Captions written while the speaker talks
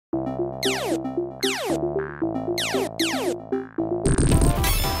Hey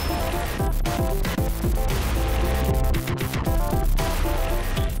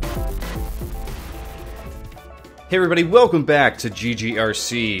everybody, welcome back to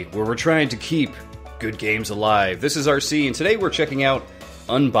GGRC, where we're trying to keep good games alive. This is RC, and today we're checking out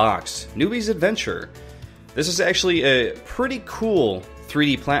Unbox, Newbie's Adventure. This is actually a pretty cool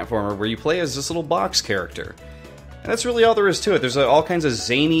 3D platformer where you play as this little box character. And that's really all there is to it. There's all kinds of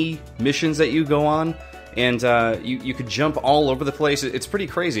zany missions that you go on, and you could jump all over the place. It's pretty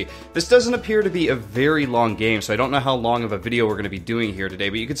crazy. This doesn't appear to be a very long game, so I don't know how long of a video we're going to be doing here today,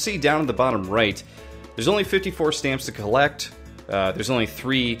 but you can see down at the bottom right, there's only 54 stamps to collect. There's only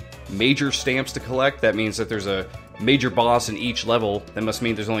 3 major stamps to collect. That means that there's a major boss in each level. That must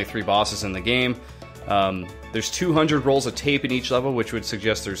mean there's only 3 bosses in the game. There's 200 rolls of tape in each level, which would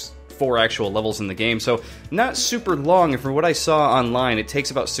suggest there's 4 actual levels in the game. So not super long, and from what I saw online, it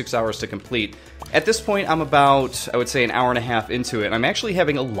takes about 6 hours to complete. At this point, I'm about, I would say, an hour and a half into it, and I'm actually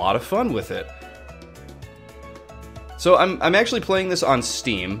having a lot of fun with it. So I'm actually playing this on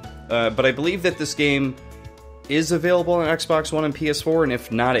Steam, but I believe that this game is available on Xbox One and PS4, and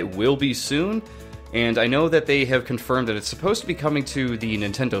if not, it will be soon. And I know that they have confirmed that it's supposed to be coming to the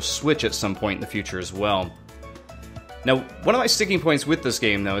Nintendo Switch at some point in the future as well. Now, one of my sticking points with this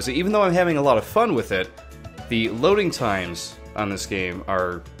game, though, is that even though I'm having a lot of fun with it, the loading times on this game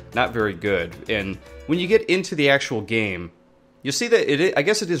are not very good. And when you get into the actual game, you'll see that I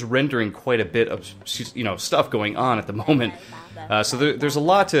guess it is rendering quite a bit of, you know, stuff going on at the moment. So there's a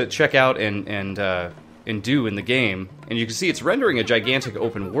lot to check out and do in the game, and you can see it's rendering a gigantic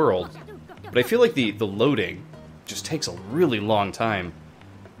open world. But I feel like the loading just takes a really long time.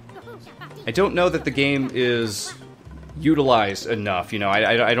 I don't know that the game is utilized enough. You know,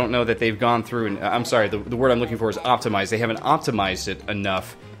 I don't know that they've gone through and I'm sorry, the word I'm looking for is optimized. They haven't optimized it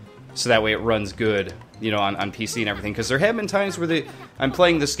enough so that way it runs good, you know, on PC and everything. Because there have been times where I'm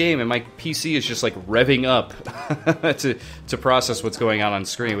playing this game and my PC is just like revving up to process what's going on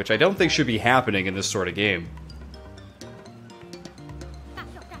screen, which I don't think should be happening in this sort of game.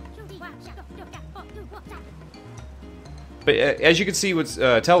 But as you can see,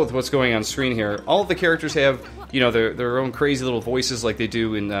 tell with what's going on screen here, all of the characters have, you know, their own crazy little voices like they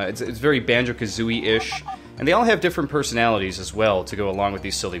do in, it's very Banjo-Kazooie-ish, and they all have different personalities as well to go along with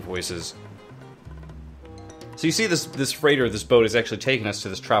these silly voices. So you see this freighter, this boat, is actually taking us to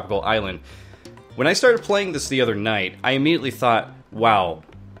this tropical island. When I started playing this the other night, I immediately thought, wow,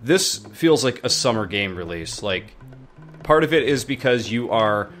 this feels like a summer game release. Like, part of it is because you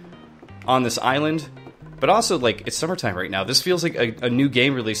are on this island, but also, like, it's summertime right now. This feels like a new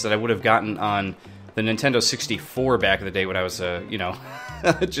game release that I would have gotten on the Nintendo 64 back in the day when I was, you know,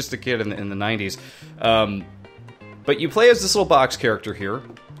 just a kid in the 90s. But you play as this little box character here.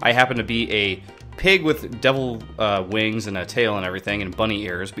 I happen to be a pig with devil wings and a tail and everything, and bunny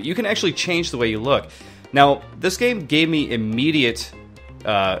ears, but you can actually change the way you look. Now, this game gave me immediate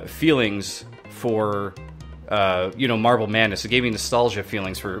feelings for you know, Marble Madness. It gave me nostalgia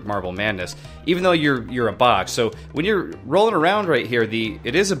feelings for Marble Madness, even though you're a box. So when you're rolling around right here,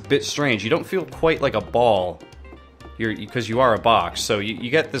 it is a bit strange. You don't feel quite like a ball, because you are a box. So you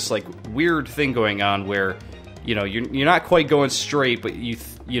get this like weird thing going on where, you know, you're not quite going straight, but you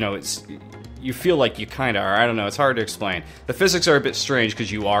know, you feel like you kind of are. I don't know. It's hard to explain. The physics are a bit strange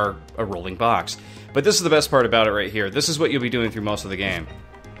because you are a rolling box. But this is the best part about it right here. This is what you'll be doing through most of the game.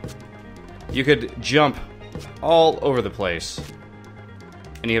 You could jump all over the place,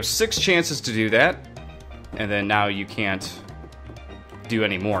 and you have 6 chances to do that, and then now you can't do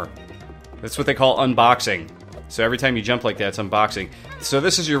any more. That's what they call unboxing. So every time you jump like that, it's unboxing. So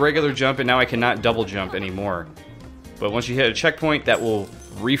this is your regular jump, and now I cannot double jump anymore. But once you hit a checkpoint, that will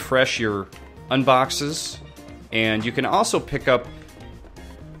refresh your unboxes, and you can also pick up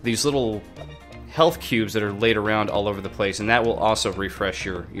these little health cubes that are laid around all over the place, and that will also refresh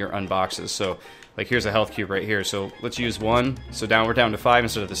your unboxes. So like, here's a health cube right here. So let's use 1. So now we're down to 5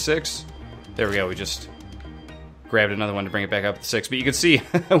 instead of the 6. There we go. We just grabbed another one to bring it back up to 6. But you can see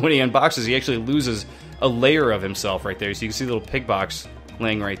when he unboxes, he actually loses a layer of himself right there. So you can see the little pig box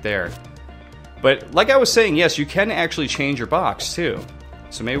laying right there. But like I was saying, yes, you can actually change your box too.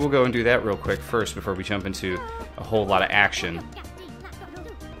 So maybe we'll go and do that real quick first before we jump into a whole lot of action.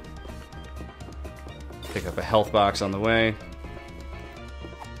 Pick up a health box on the way.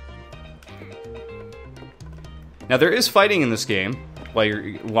 Now, there is fighting in this game while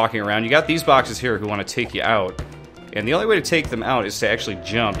you're walking around. You got these boxes here who want to take you out. And the only way to take them out is to actually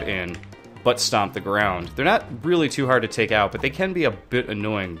jump and butt stomp the ground. They're not really too hard to take out, but they can be a bit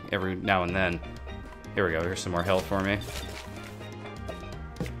annoying every now and then. Here we go. Here's some more health for me.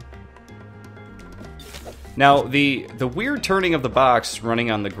 Now, the weird turning of the box running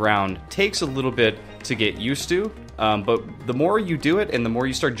on the ground takes a little bit to get used to, but the more you do it and the more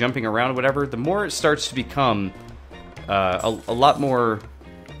you start jumping around or whatever, the more it starts to become a lot more,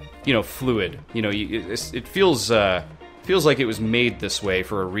 you know, fluid. You know, it feels like it was made this way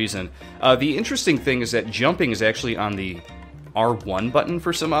for a reason. The interesting thing is that jumping is actually on the R1 button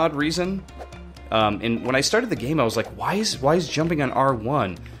for some odd reason. And when I started the game, I was like, why is jumping on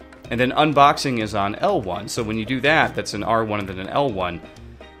R1? And then unboxing is on L1. So when you do that, that's an R1 and then an L1.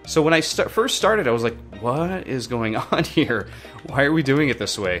 So when I first started, I was like, what is going on here? Why are we doing it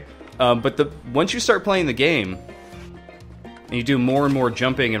this way? But once you start playing the game, and you do more and more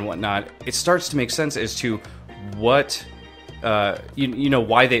jumping and whatnot, it starts to make sense as to what, you know,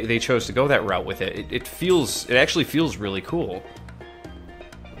 why they chose to go that route with it. It actually feels really cool.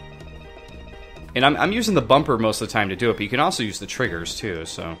 And I'm using the bumper most of the time to do it, but you can also use the triggers too,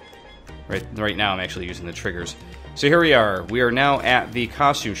 so... Right now I'm actually using the triggers. So here we are. We are now at the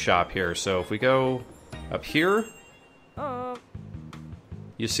costume shop here. So if we go up here,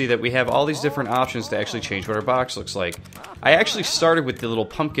 you see that we have all these different options to actually change what our box looks like. I actually started with the little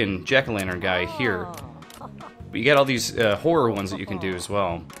pumpkin jack-o'-lantern guy here. But you got all these horror ones that you can do as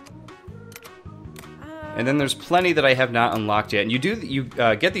well. And then there's plenty that I have not unlocked yet. And you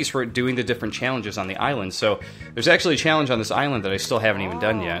get these for doing the different challenges on the island. So there's actually a challenge on this island that I still haven't even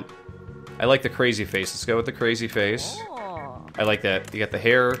done yet. I like the crazy face. Let's go with the crazy face. I like that. You got the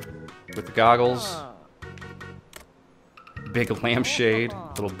hair with the goggles. Big lampshade.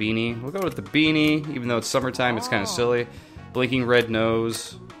 Little beanie. We'll go with the beanie. Even though it's summertime, it's kind of silly. Blinking red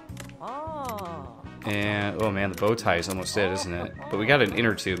nose. And, oh man, the bow tie is almost it, isn't it? But we got an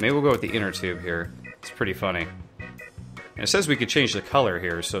inner tube. Maybe we'll go with the inner tube here. It's pretty funny. And it says we could change the color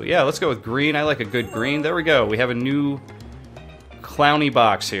here. So yeah, let's go with green. I like a good green. There we go. We have a new clowny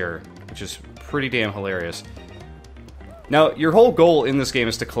box here, which is pretty damn hilarious. Now, your whole goal in this game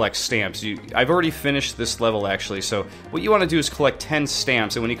is to collect stamps. I've already finished this level, actually, so what you want to do is collect 10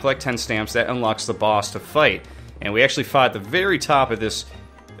 stamps, and when you collect 10 stamps, that unlocks the boss to fight. And we actually fought at the very top of this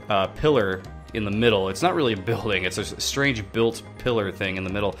pillar in the middle. It's not really a building, it's a strange built pillar thing in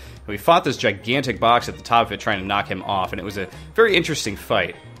the middle. And we fought this gigantic box at the top of it trying to knock him off, and it was a very interesting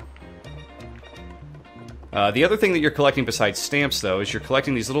fight. The other thing that you're collecting besides stamps, though, is you're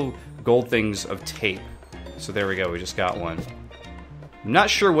collecting these little gold things of tape. So there we go, we just got one. I'm not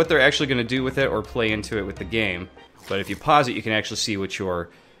sure what they're actually going to do with it or play into it with the game, but if you pause it, you can actually see what your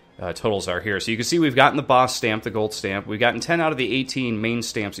totals are here. So you can see we've gotten the boss stamp, the gold stamp. We've gotten 10 out of the 18 main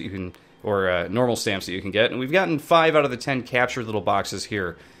stamps that you can, or normal stamps that you can get, and we've gotten 5 out of the 10 captured little boxes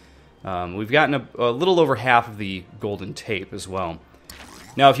here. We've gotten a little over half of the golden tape as well.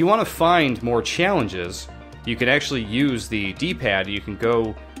 Now, if you want to find more challenges, you can actually use the D-pad. You can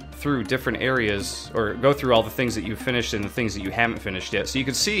go through different areas, or go through all the things that you've finished and the things that you haven't finished yet. So you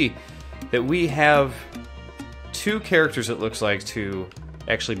can see that we have 2 characters, it looks like, to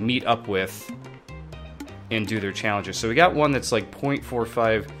actually meet up with and do their challenges. So we got one that's like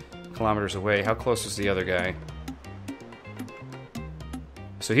 0.45 kilometers away. How close is the other guy?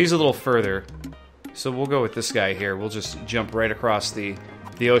 So he's a little further. So we'll go with this guy here. We'll just jump right across the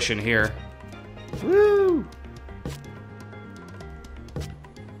ocean here. Woo!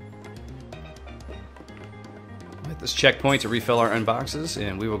 At this checkpoint to refill our unboxes,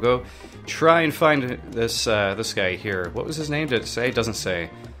 and we will go try and find this this guy here. What was his name? Did it say? It doesn't say.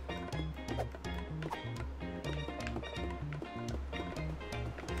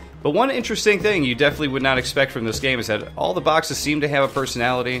 But one interesting thing you definitely would not expect from this game is that all the boxes seem to have a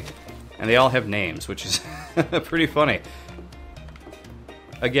personality, and they all have names, which is pretty funny.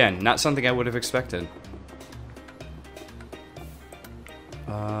 Again, not something I would have expected.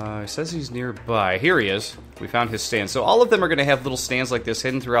 It says he's nearby. Here he is. We found his stand. So all of them are going to have little stands like this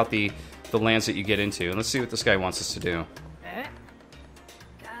hidden throughout the lands that you get into. And let's see what this guy wants us to do.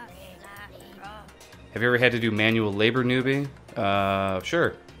 Have you ever had to do manual labor, newbie?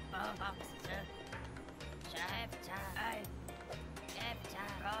 Sure.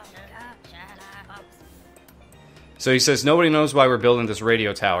 So he says, nobody knows why we're building this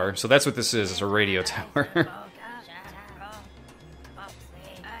radio tower. So that's what this is, it's a radio tower.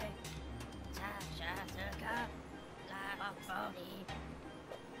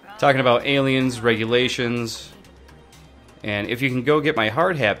 Talking about aliens, regulations, and if you can go get my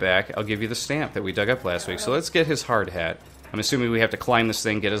hard hat back, I'll give you the stamp that we dug up last week. So let's get his hard hat. I'm assuming we have to climb this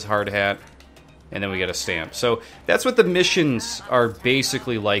thing, get his hard hat, and then we get a stamp. So that's what the missions are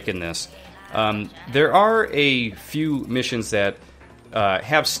basically like in this. There are a few missions that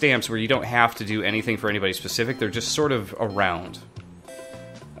have stamps where you don't have to do anything for anybody specific. They're just sort of around,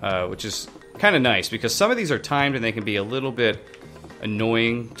 which is kind of nice, because some of these are timed and they can be a little bit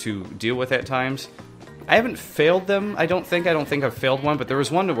annoying to deal with at times. I haven't failed them, I don't think I've failed one, but there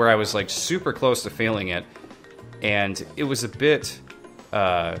was one where I was like super close to failing it, and it was a bit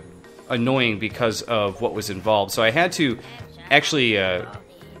annoying because of what was involved. So I had to actually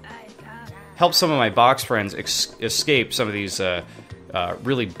help some of my box friends escape some of these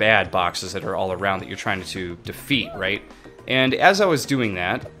really bad boxes that are all around that you're trying to defeat, right? And as I was doing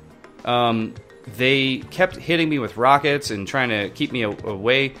that, they kept hitting me with rockets and trying to keep me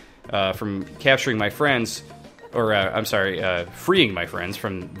away from capturing my friends, or I'm sorry, freeing my friends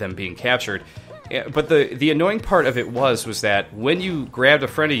from them being captured. But the annoying part of it was that when you grabbed a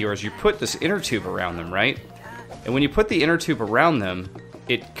friend of yours, you put this inner tube around them, right? And when you put the inner tube around them,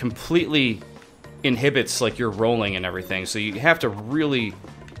 it completely inhibits like your rolling and everything. So you have to really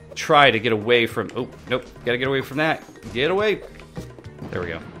try to get away from... Oh, nope, gotta get away from that. Get away. There we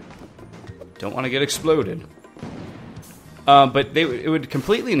go. Don't want to get exploded. But it would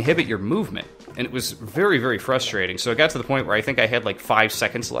completely inhibit your movement, and it was very, very frustrating. So it got to the point where I think I had like 5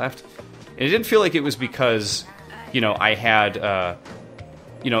 seconds left, and it didn't feel like it was because, you know, I had,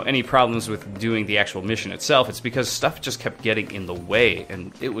 you know, any problems with doing the actual mission itself. It's because stuff just kept getting in the way,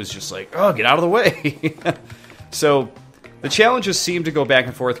 and it was just like, oh, get out of the way. So the challenges seemed to go back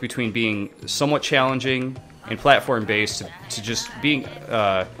and forth between being somewhat challenging and platform-based to just being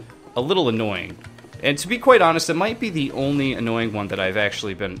a little annoying. And to be quite honest, it might be the only annoying one that I've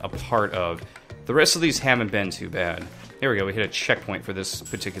actually been a part of. The rest of these haven't been too bad. Here we go, we hit a checkpoint for this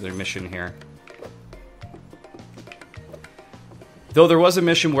particular mission here. Though there was a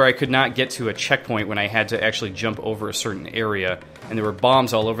mission where I could not get to a checkpoint when I had to actually jump over a certain area, and there were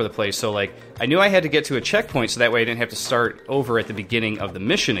bombs all over the place, so like, I knew I had to get to a checkpoint so that way I didn't have to start over at the beginning of the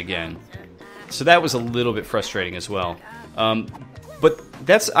mission again. So that was a little bit frustrating as well. But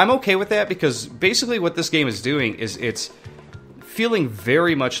I'm okay with that, because basically what this game is doing is it's feeling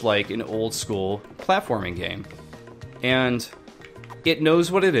very much like an old school platforming game. And it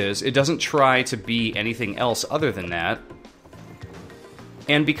knows what it is. It doesn't try to be anything else other than that.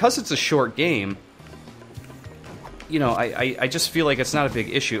 And because it's a short game, you know, I just feel like it's not a big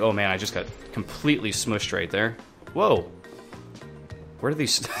issue. Oh man, I just got completely smushed right there. Whoa. Where do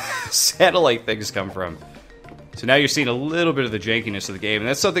these satellite things come from? So now you're seeing a little bit of the jankiness of the game, and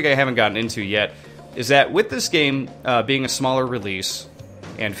that's something I haven't gotten into yet, is that with this game being a smaller release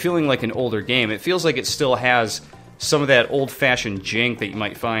and feeling like an older game, it feels like it still has some of that old-fashioned jank that you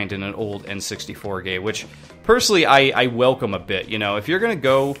might find in an old N64 game, which personally I welcome a bit. You know, if you're going to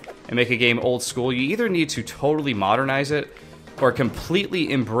go and make a game old school, you either need to totally modernize it or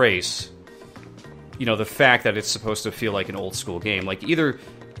completely embrace, you know, the fact that it's supposed to feel like an old school game. Like, either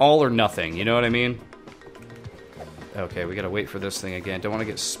all or nothing, you know what I mean? Okay, we gotta wait for this thing again. Don't want to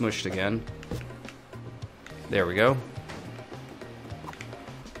get smushed again. There we go.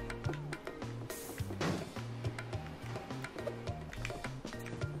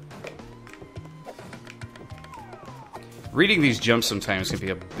 Reading these jumps sometimes can be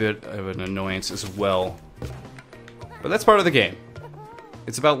a bit of an annoyance as well. But that's part of the game.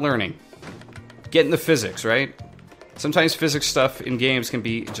 It's about learning. Getting the physics, right? Sometimes physics stuff in games can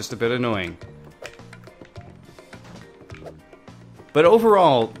be just a bit annoying. But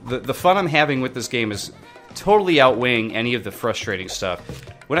overall, the fun I'm having with this game is totally outweighing any of the frustrating stuff.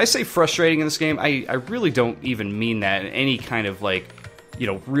 When I say frustrating in this game, I really don't even mean that in any kind of, like, you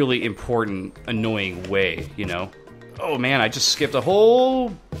know, really important, annoying way, you know? Oh man, I just skipped a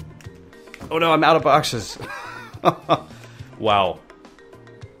whole... Oh no, I'm out of boxes. Wow.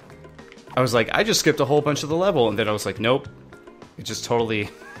 I was like, I just skipped a whole bunch of the level, and then I was like, nope. It just totally...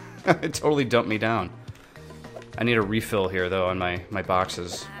 it totally dumped me down. I need a refill here, though, on my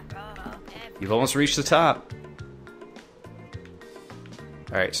boxes. You've almost reached the top.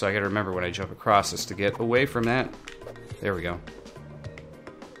 Alright, so I gotta remember when I jump across this to get away from that. There we go.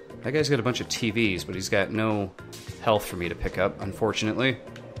 That guy's got a bunch of TVs, but he's got no health for me to pick up, unfortunately.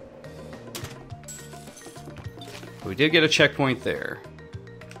 We did get a checkpoint there.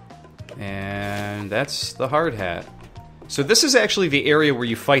 And that's the hard hat. So this is actually the area where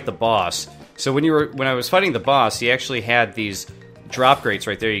you fight the boss. So when I was fighting the boss, he actually had these drop grates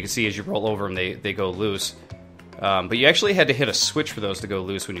right there. You can see as you roll over them, they go loose. But you actually had to hit a switch for those to go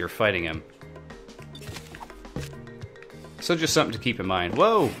loose when you were fighting him. So just something to keep in mind.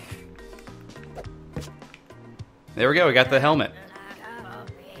 Whoa! There we go, we got the helmet.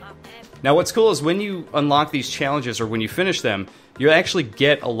 Now what's cool is when you unlock these challenges, or when you finish them, you actually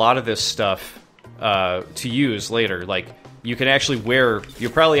get a lot of this stuff to use later. Like, you can actually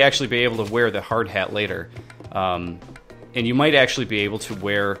you'll probably actually be able to wear the hard hat later. And you might actually be able to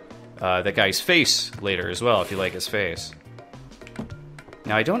wear that guy's face later as well, if you like his face.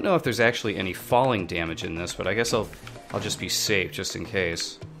 Now, I don't know if there's actually any falling damage in this, but I guess I'll just be safe, just in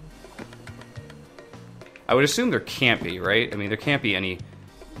case. I would assume there can't be, right? I mean, there can't be any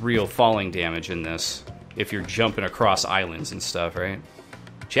real falling damage in this if you're jumping across islands and stuff, right?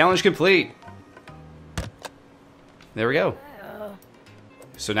 Challenge complete! There we go.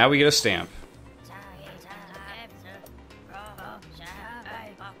 So now we get a stamp.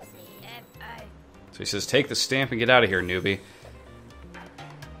 So he says, take the stamp and get out of here, newbie.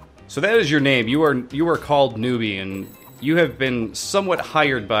 So that is your name. You are called Newbie, and you have been somewhat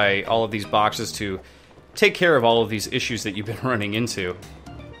hired by all of these boxes to take care of all of these issues that you've been running into.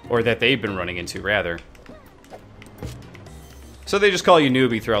 Or that they've been running into, rather. So they just call you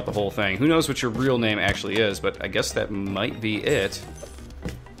Newbie throughout the whole thing. Who knows what your real name actually is, but I guess that might be it.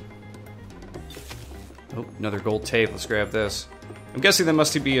 Oh, another gold tape. Let's grab this. I'm guessing that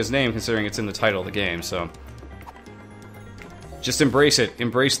must be his name, considering it's in the title of the game, so... just embrace it.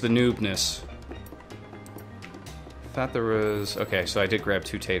 Embrace the noobness. Thought there was... okay, so I did grab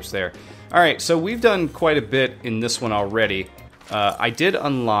 2 tapes there. Alright, so we've done quite a bit in this one already. I did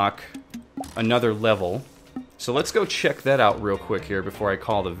unlock another level. So let's go check that out real quick here before I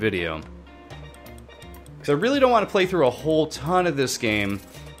call the video. Because I really don't want to play through a whole ton of this game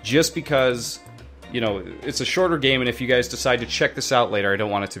just because, you know, it's a shorter game, and if you guys decide to check this out later, I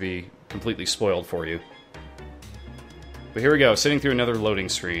don't want it to be completely spoiled for you. But here we go, sitting through another loading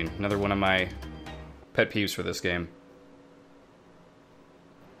screen. Another one of my pet peeves for this game.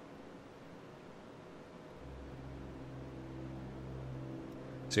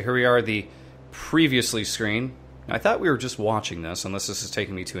 So here we are at the previously screen. Now, I thought we were just watching this, unless this is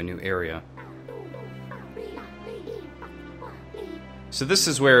taking me to a new area. So this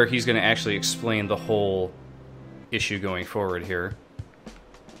is where he's going to actually explain the whole issue going forward here.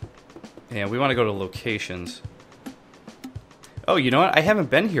 And we want to go to locations. Oh, you know what? I haven't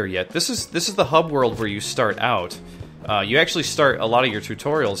been here yet. This is the hub world where you start out. You actually start a lot of your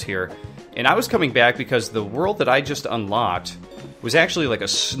tutorials here. And I was coming back because the world that I just unlocked was actually like a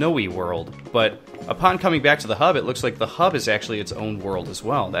snowy world. But upon coming back to the hub, it looks like the hub is actually its own world as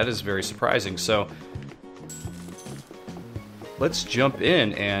well. That is very surprising. So let's jump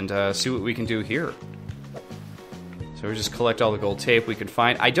in and see what we can do here. So we just collect all the gold tape we can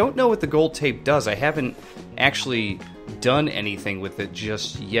find. I don't know what the gold tape does. I haven't actually done anything with it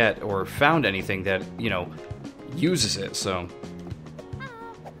just yet, or found anything that, you know, uses it, so...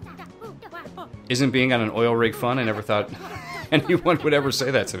 Isn't being on an oil rig fun? I never thought anyone would ever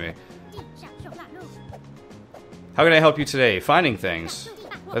say that to me. How can I help you today? Finding things.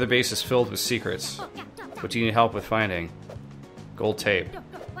 Other base is filled with secrets. What do you need help with finding? Gold tape.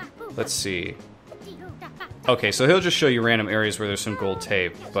 Let's see. Okay, so he'll just show you random areas where there's some gold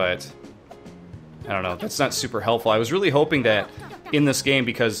tape, but... I don't know, that's not super helpful. I was really hoping that in this game,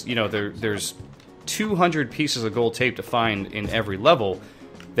 because, you know, there's 200 pieces of gold tape to find in every level,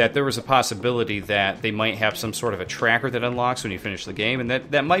 that there was a possibility that they might have some sort of a tracker that unlocks when you finish the game, and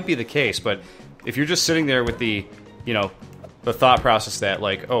that might be the case, but if you're just sitting there with the, you know, the thought process that,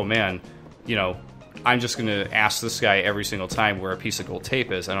 like, oh man, you know, I'm just gonna ask this guy every single time where a piece of gold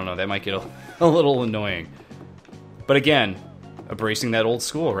tape is, I don't know, that might get a little annoying. But again, embracing that old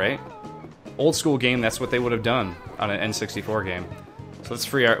school, right? Old school game, that's what they would have done on an N64 game. So let's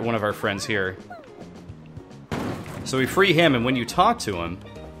free one of our friends here. So we free him, and when you talk to him,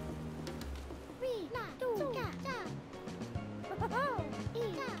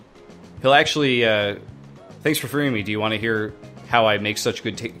 he'll actually, thanks for freeing me. Do you want to hear how I make such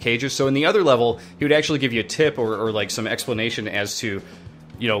good cages? So in the other level, he would actually give you a tip or like some explanation as to,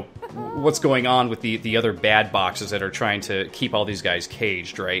 you know, what's going on with the other bad boxes that are trying to keep all these guys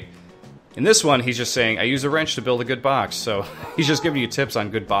caged, right? In this one, he's just saying, I use a wrench to build a good box. So he's just giving you tips on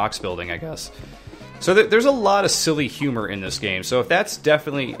good box building, I guess. So there's a lot of silly humor in this game. So if that's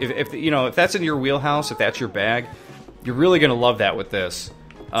definitely, if you know, if that's in your wheelhouse, if that's your bag, you're really going to love that with this.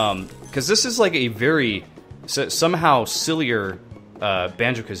 Because this is like a very, somehow sillier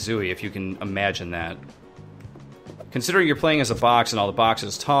Banjo-Kazooie, if you can imagine that. Considering you're playing as a box and all the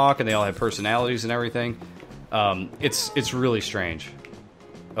boxes talk and they all have personalities and everything, it's really strange.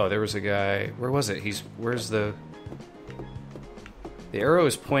 Oh, there was a guy. Where was it? Where's the... The arrow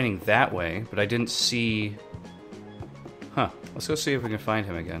is pointing that way, but I didn't see... Huh. Let's go see if we can find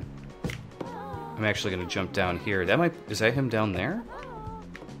him again. I'm actually going to jump down here. Is that him down there?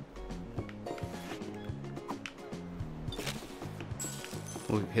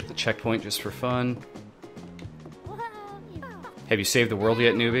 We'll hit the checkpoint just for fun. Have you saved the world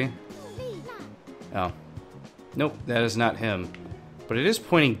yet, newbie? Oh. Nope, that is not him. But it is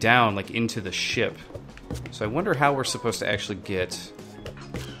pointing down, like, into the ship. So I wonder how we're supposed to actually get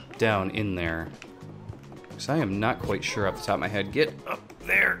down in there. Because I am not quite sure off the top of my head. Get up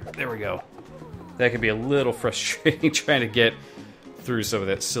there. There we go. That could be a little frustrating trying to get through some of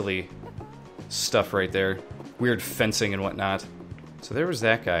that silly stuff right there. Weird fencing and whatnot. So there was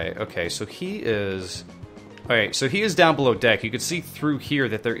that guy. Okay, so he is... Alright, so he is down below deck. You can see through here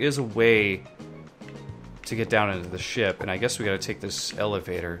that there is a way to get down into the ship. And I guess we gotta take this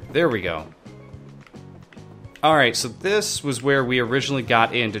elevator. There we go. Alright, so this was where we originally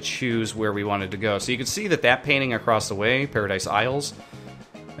got in to choose where we wanted to go. So you can see that that painting across the way, Paradise Isles,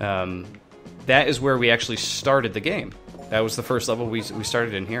 that is where we actually started the game. That was the first level we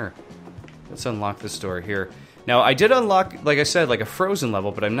started in here. Let's unlock this door here. Now, I did unlock, like I said, like a frozen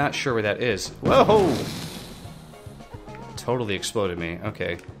level, but I'm not sure where that is. Whoa! Totally exploded me.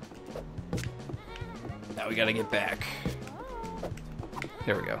 Okay. Now we gotta get back.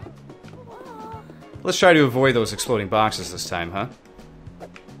 There we go. Let's try to avoid those exploding boxes this time, huh?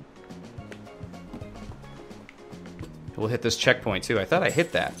 We'll hit this checkpoint, too. I thought I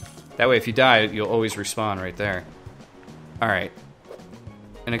hit that. That way, if you die, you'll always respawn right there. Alright.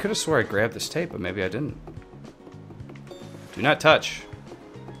 And I could have swore I grabbed this tape, but maybe I didn't. Do not touch.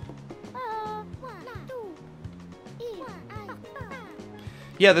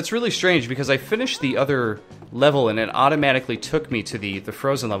 Yeah, that's really strange, because I finished the other level and it automatically took me to the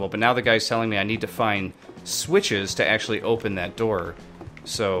frozen level, but now the guy's telling me I need to find switches to actually open that door.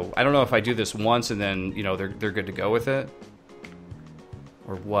 So, I don't know if I do this once and then, you know, they're good to go with it.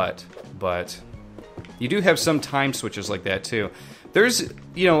 Or what, but you do have some time switches like that too. There's,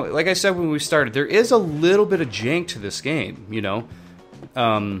 you know, like I said when we started, there is a little bit of jank to this game, you know.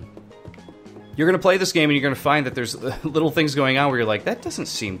 You're going to play this game and you're going to find that there's little things going on where you're like, that doesn't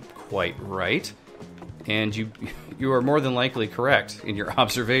seem quite right. And you are more than likely correct in your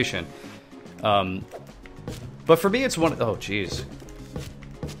observation. But for me, it's one... Oh, jeez.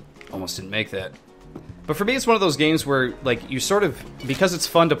 Almost didn't make that. But for me, it's one of those games where, like, you sort of... Because it's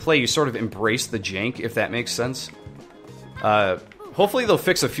fun to play, you sort of embrace the jank, if that makes sense. Hopefully they'll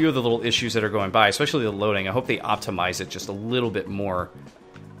fix a few of the little issues that are going by, especially the loading. I hope they optimize it just a little bit more.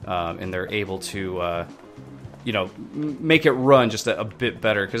 And they're able to, you know, make it run just a bit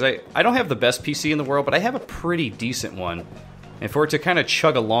better. Because I don't have the best PC in the world, but I have a pretty decent one. And for it to kind of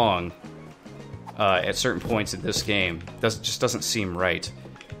chug along at certain points in this game, just doesn't seem right.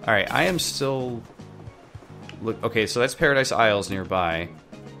 Alright, I am still... Look, okay, so that's Paradise Isles nearby.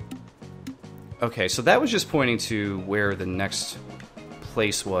 Okay, so that was just pointing to where the next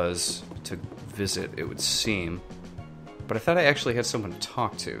place was to visit, it would seem. But I thought I actually had someone to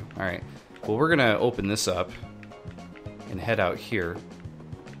talk to. Alright, well, we're gonna open this up and head out here.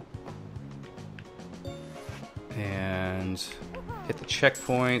 And hit the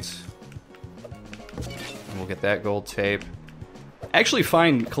checkpoint. And we'll get that gold tape. I actually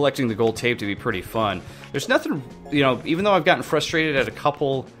find collecting the gold tape to be pretty fun. There's nothing, you know, even though I've gotten frustrated at a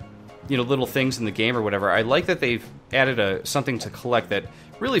couple, you know, little things in the game or whatever, I like that they've added something to collect that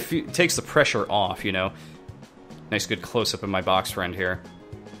really takes the pressure off, you know. Nice good close-up of my box friend here.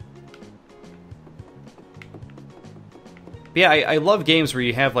 But yeah, I love games where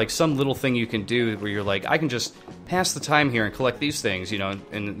you have, like, some little thing you can do where you're like, I can just pass the time here and collect these things, you know,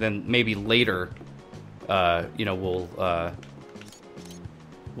 and then maybe later, you know, we'll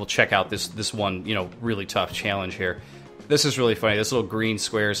check out this one, you know, really tough challenge here. This is really funny. This little green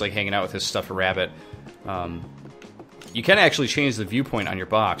square is like hanging out with his stuffed rabbit. You can actually change the viewpoint on your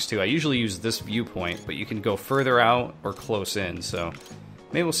box, too. I usually use this viewpoint, but you can go further out or close in, so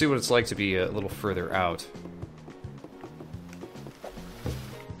maybe we'll see what it's like to be a little further out.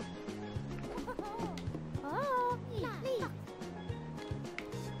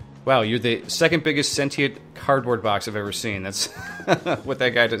 Wow, you're the second biggest sentient cardboard box I've ever seen. That's what that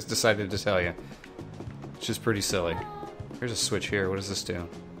guy just decided to tell you. Which is pretty silly. Here's a switch here. What does this do?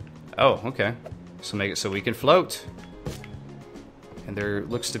 Oh, okay. So make it so we can float. And there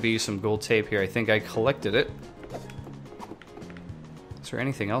looks to be some gold tape here. I think I collected it. Is there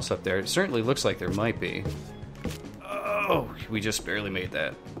anything else up there? It certainly looks like there might be. Oh, we just barely made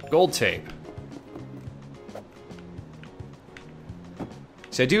that. Gold tape.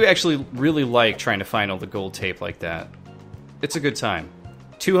 See, I do actually really like trying to find all the gold tape like that. It's a good time.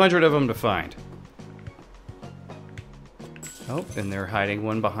 200 of them to find. Oh, and they're hiding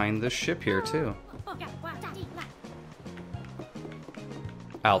one behind this ship here, too.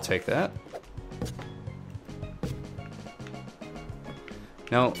 I'll take that.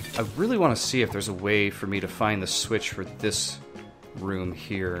 Now, I really want to see if there's a way for me to find the switch for this room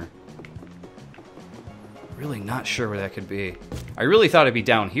here. Really not sure where that could be. I really thought it'd be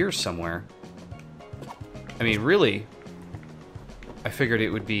down here somewhere. I mean, really, I figured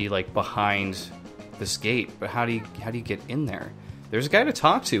it would be like behind this gate. But how do you get in there? There's a guy to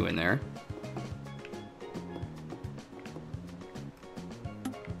talk to in there.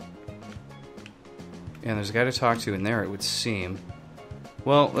 And there's a guy to talk to in there, it would seem.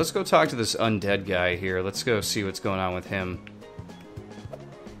 Well, let's go talk to this undead guy here. Let's go see what's going on with him.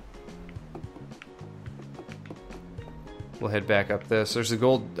 We'll head back up this. There's a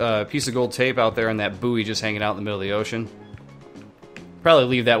gold piece of gold tape out there and that buoy just hanging out in the middle of the ocean. Probably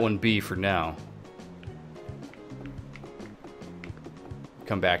leave that one be for now.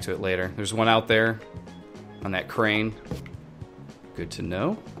 Come back to it later. There's one out there on that crane. Good to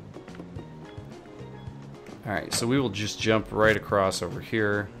know. Alright, so we will just jump right across over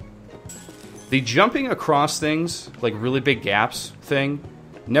here. The jumping across things, like really big gaps thing,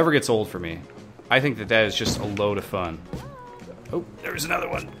 never gets old for me. I think that is just a load of fun. Oh, there's another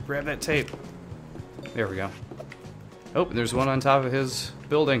one. Grab that tape. There we go. Oh, there's one on top of his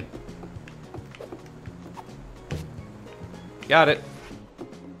building. Got it.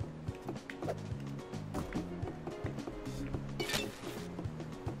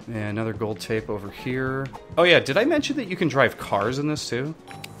 And another gold tape over here. Oh yeah, did I mention that you can drive cars in this too?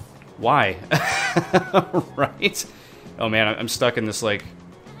 Why? Right? Oh man, I'm stuck in this like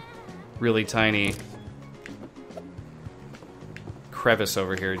really tiny crevice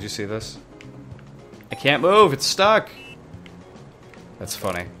over here. Did you see this? I can't move, it's stuck. That's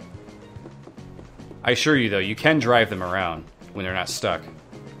funny. I assure you though, you can drive them around when they're not stuck.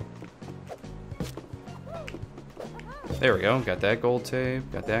 There we go, got that gold tape,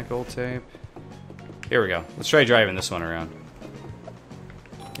 got that gold tape. Here we go, let's try driving this one around.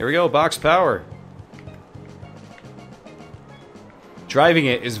 Here we go, box power. Driving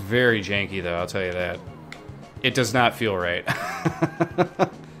it is very janky though, I'll tell you that. It does not feel right.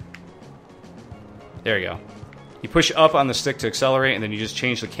 There you go. You push up on the stick to accelerate, and then you just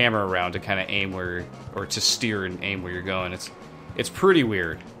change the camera around to kind of aim where, or to steer and aim where you're going. It's pretty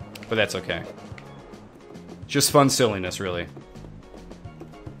weird, but that's okay. Just fun silliness, really.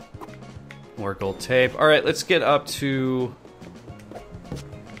 More gold tape. All right, let's get up to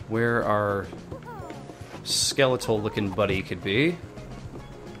where our skeletal-looking buddy could be.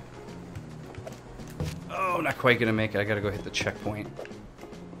 Oh, not quite gonna make it. I gotta go hit the checkpoint.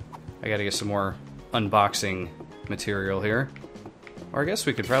 I gotta get some more unboxing material here. Or I guess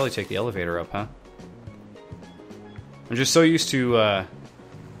we could probably take the elevator up, huh? I'm just so used to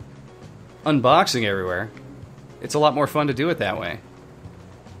unboxing everywhere. It's a lot more fun to do it that way.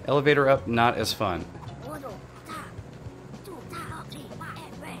 Elevator up, not as fun.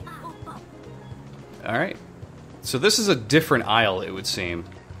 Alright. So this is a different aisle, it would seem.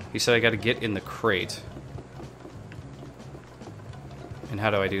 He said I gotta get in the crate. And how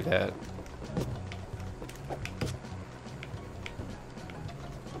do I do that?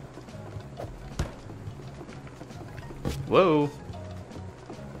 Whoa.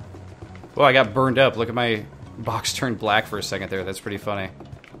 Whoa, I got burned up. Look at my box turned black for a second there. That's pretty funny.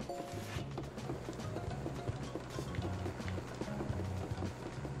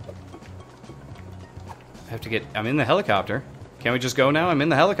 I have to get... I'm in the helicopter. Can't we just go now? I'm in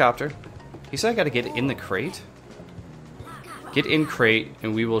the helicopter. He said I gotta get in the crate? Get in crate,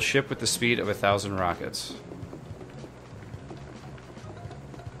 and we will ship with the speed of 1,000 rockets.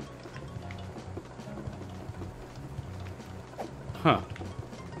 Huh.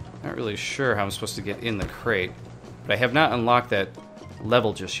 Not really sure how I'm supposed to get in the crate. But I have not unlocked that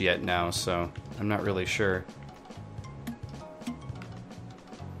level just yet now, so I'm not really sure.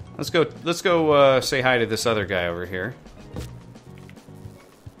 Let's go say hi to this other guy over here.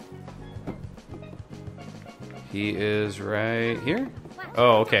 He is right here?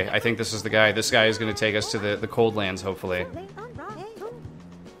 Oh, okay. I think this is the guy. This guy is going to take us to the cold lands, hopefully.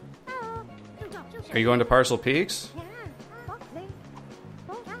 Are you going to Parcel Peaks?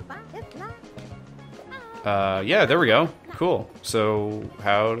 Yeah, there we go. Cool. So,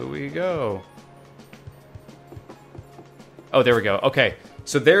 how do we go? Oh, there we go. Okay.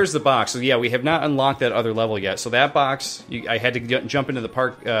 So there's the box. So yeah, we have not unlocked that other level yet. So that box, I had to jump into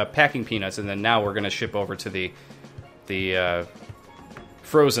the packing peanuts, and then now we're going to ship over to the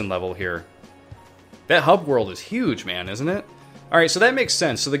frozen level here. That hub world is huge, man, isn't it? All right, so that makes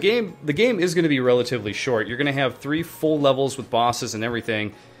sense. So the game is going to be relatively short. You're going to have 3 full levels with bosses and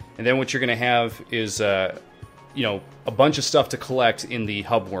everything, and then what you're going to have is you know, a bunch of stuff to collect in the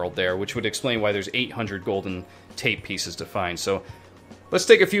hub world there, which would explain why there's 800 golden tape pieces to find. So let's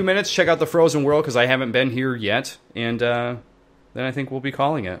take a few minutes, check out the frozen world, because I haven't been here yet, and then I think we'll be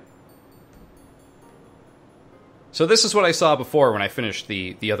calling it. So this is what I saw before when I finished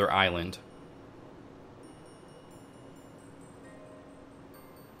the other island.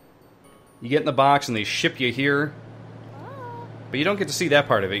 You get in the box and they ship you here. But you don't get to see that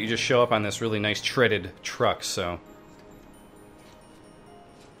part of it. You just show up on this really nice treaded truck, so...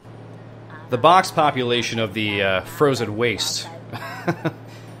 The box population of the frozen waste.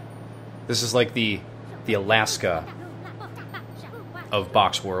 This is like the Alaska of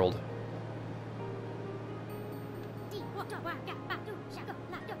Box World.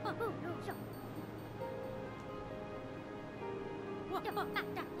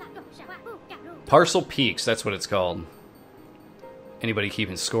 Parcel Peaks, that's what it's called. Anybody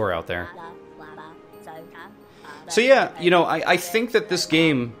keeping score out there. So yeah, you know, I think that this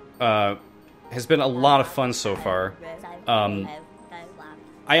game has been a lot of fun so far.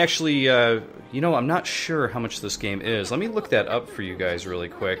 I actually, you know, I'm not sure how much this game is. Let me look that up for you guys really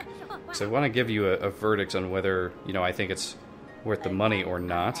quick. Because I want to give you a verdict on whether, you know, I think it's worth the money or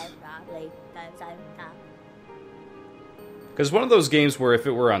not. Because one of those games where if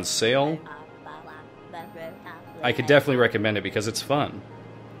it were on sale, I could definitely recommend it because it's fun.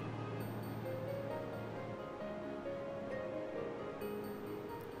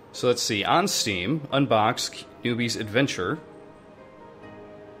 So let's see, on Steam, Unbox, Newbie's Adventure.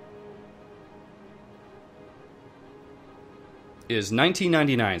 Is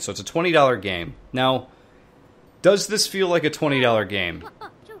 $19.99, so it's a $20 game. Now, does this feel like a $20 game?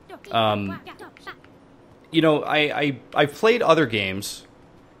 You know, I've played other games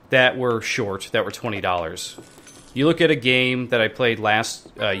that were short, that were $20. You look at a game that I played last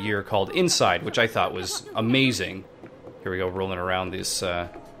year called Inside, which I thought was amazing. Here we go, rolling around this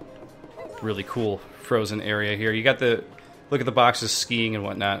really cool frozen area here. You got the... Look at the boxes skiing and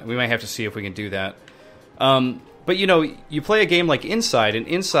whatnot. We might have to see if we can do that. But, you know, you play a game like Inside, and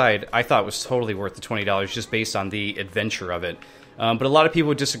Inside I thought was totally worth the $20 just based on the adventure of it. But a lot of people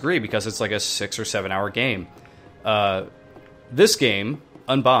would disagree because it's like a 6 or 7 hour game. This game,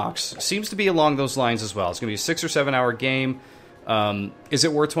 Unbox, seems to be along those lines as well. It's going to be a 6 or 7 hour game. Is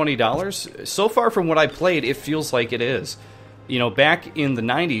it worth $20? So far from what I played, it feels like it is. You know, back in the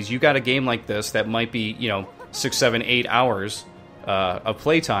 90s, you got a game like this that might be, you know, 6, 7, 8 hours of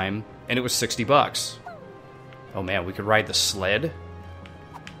playtime, and it was $60. Oh man, we could ride the sled.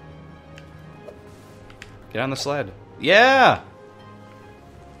 Get on the sled. Yeah!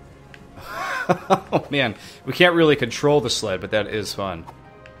 Oh man, we can't really control the sled, but that is fun.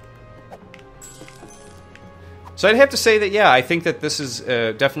 So I'd have to say that, yeah, I think that this is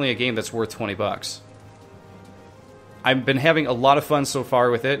definitely a game that's worth $20. I've been having a lot of fun so far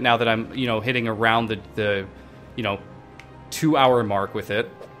with it, now that I'm, you know, hitting around the you know, 2 hour mark with it.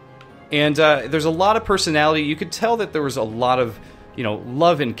 And there's a lot of personality. You could tell that there was a lot of, you know,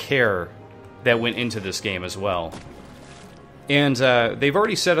 love and care that went into this game as well. And they've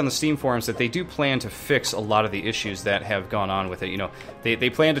already said on the Steam forums that they do plan to fix a lot of the issues that have gone on with it. You know, they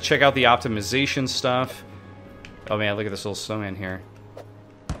plan to check out the optimization stuff. Oh man, look at this little snowman here.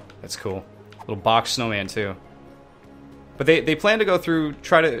 That's cool. Little box snowman too. But they plan to go through,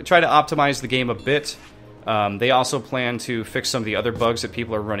 try to optimize the game a bit. They also plan to fix some of the other bugs that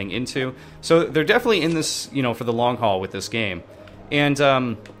people are running into. So they're definitely in this, you know, for the long haul with this game.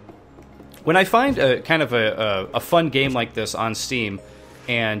 And when I find a kind of a fun game like this on Steam,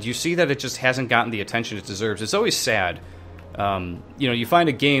 and you see that it just hasn't gotten the attention it deserves, it's always sad. You know, you find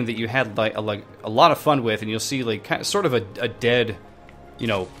a game that you had like a lot of fun with, and you'll see like kind of, sort of a dead, you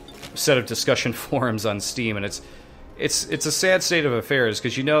know, set of discussion forums on Steam, and it's a sad state of affairs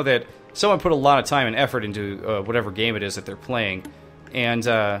because you know that someone put a lot of time and effort into whatever game it is that they're playing. And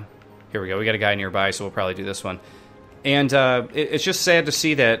here we go. We got a guy nearby, so we'll probably do this one. And it's just sad to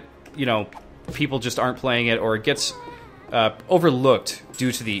see that, you know, people just aren't playing it, or it gets overlooked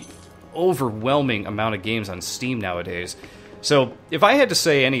due to the overwhelming amount of games on Steam nowadays. So if I had to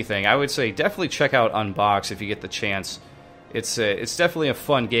say anything, I would say definitely check out Unbox if you get the chance. It's definitely a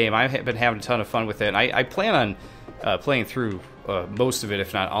fun game. I've been having a ton of fun with it. And I plan on playing through most of it,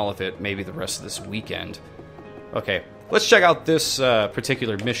 if not all of it, maybe the rest of this weekend. Okay, let's check out this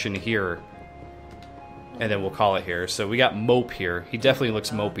particular mission here, and then we'll call it here. So we got Mope here. He definitely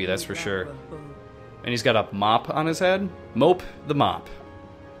looks mopey, that's for sure. And he's got a mop on his head. Mope the Mop.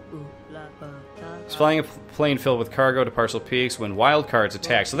 He's flying a plane filled with cargo to Parcel Peaks when wild cards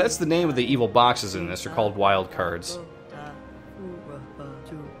attack. So that's the name of the evil boxes in this. They're called wild cards.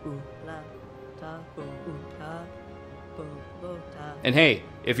 And hey,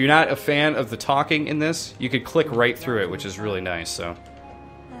 if you're not a fan of the talking in this, you could click right through it, which is really nice, so.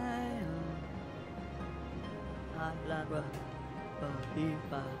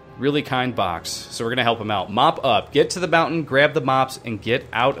 Really kind box. So we're going to help him out. Mop up. Get to the mountain, grab the mops, and get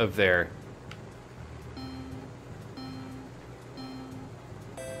out of there.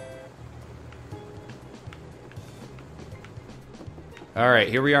 Alright,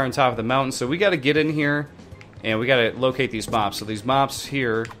 here we are on top of the mountain. So we got to get in here, and we got to locate these mops. So these mops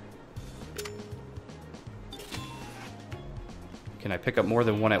here... Can I pick up more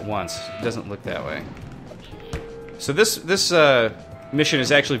than one at once? It doesn't look that way. So this mission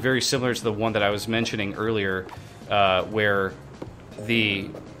is actually very similar to the one that I was mentioning earlier, where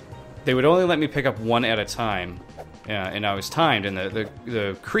they would only let me pick up one at a time, and I was timed, and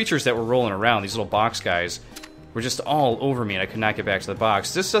the creatures that were rolling around, these little box guys, were just all over me, and I could not get back to the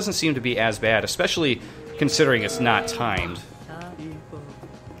box. This doesn't seem to be as bad, especially considering it's not timed.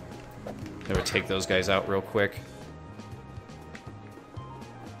 I would take those guys out real quick.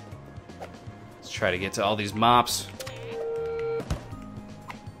 Try to get to all these mops.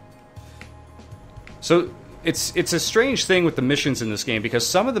 So it's a strange thing with the missions in this game, because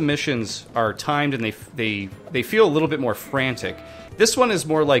some of the missions are timed and they feel a little bit more frantic. This one is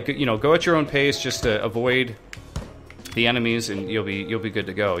more like, you know, go at your own pace just to avoid the enemies, and you'll be good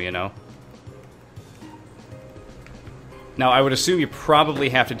to go, you know. Now I would assume you probably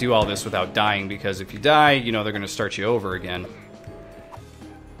have to do all this without dying, because if you die, you know, they're going to start you over again.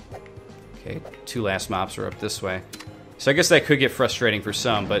 Okay, 2 last mops are up this way. So I guess that could get frustrating for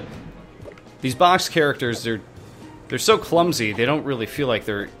some, but these box characters, they're so clumsy, they don't really feel like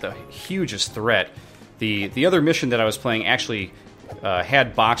they're the hugest threat. The other mission that I was playing actually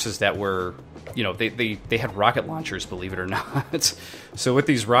had boxes that were, you know, they had rocket launchers, believe it or not. So with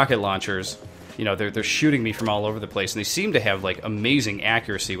these rocket launchers, you know, they're shooting me from all over the place, and they seem to have, like, amazing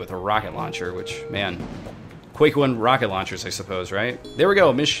accuracy with a rocket launcher, which, man... Quake 1 rocket launchers, I suppose, right? There we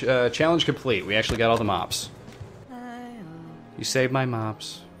go, challenge complete. We actually got all the mops. You saved my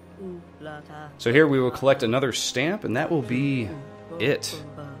mops. So here we will collect another stamp, and that will be it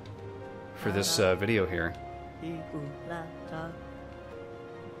for this video here.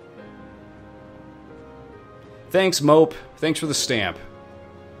 Thanks, Mope. Thanks for the stamp.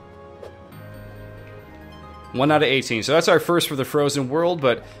 1 out of 18. So that's our first for the Frozen World,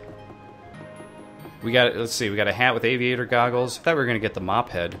 but... We got, let's see, we got a hat with aviator goggles. I thought we were going to get the mop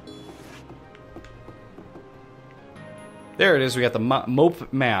head. There it is, we got the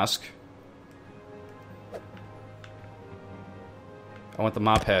mope mask. I want the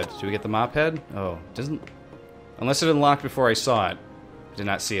mop head. Do we get the mop head? Oh, doesn't... Unless it unlocked before I saw it. Did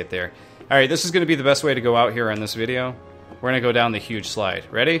not see it there. Alright, this is going to be the best way to go out here on this video. We're going to go down the huge slide.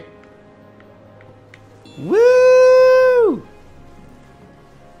 Ready? Woo!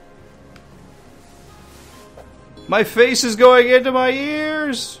 My face is going into my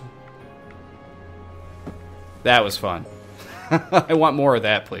ears! That was fun. I want more of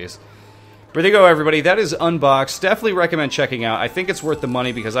that, please. But there you go, everybody. That is Unbox. Definitely recommend checking out. I think it's worth the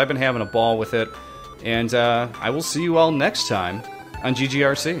money because I've been having a ball with it. And I will see you all next time on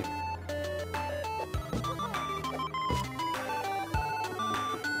GGRC.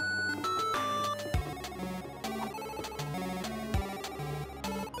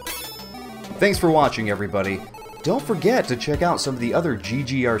 Thanks for watching, everybody. Don't forget to check out some of the other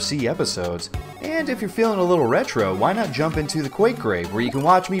GGRC episodes. And if you're feeling a little retro, why not jump into the Quake Grave, where you can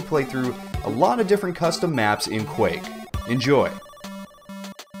watch me play through a lot of different custom maps in Quake. Enjoy!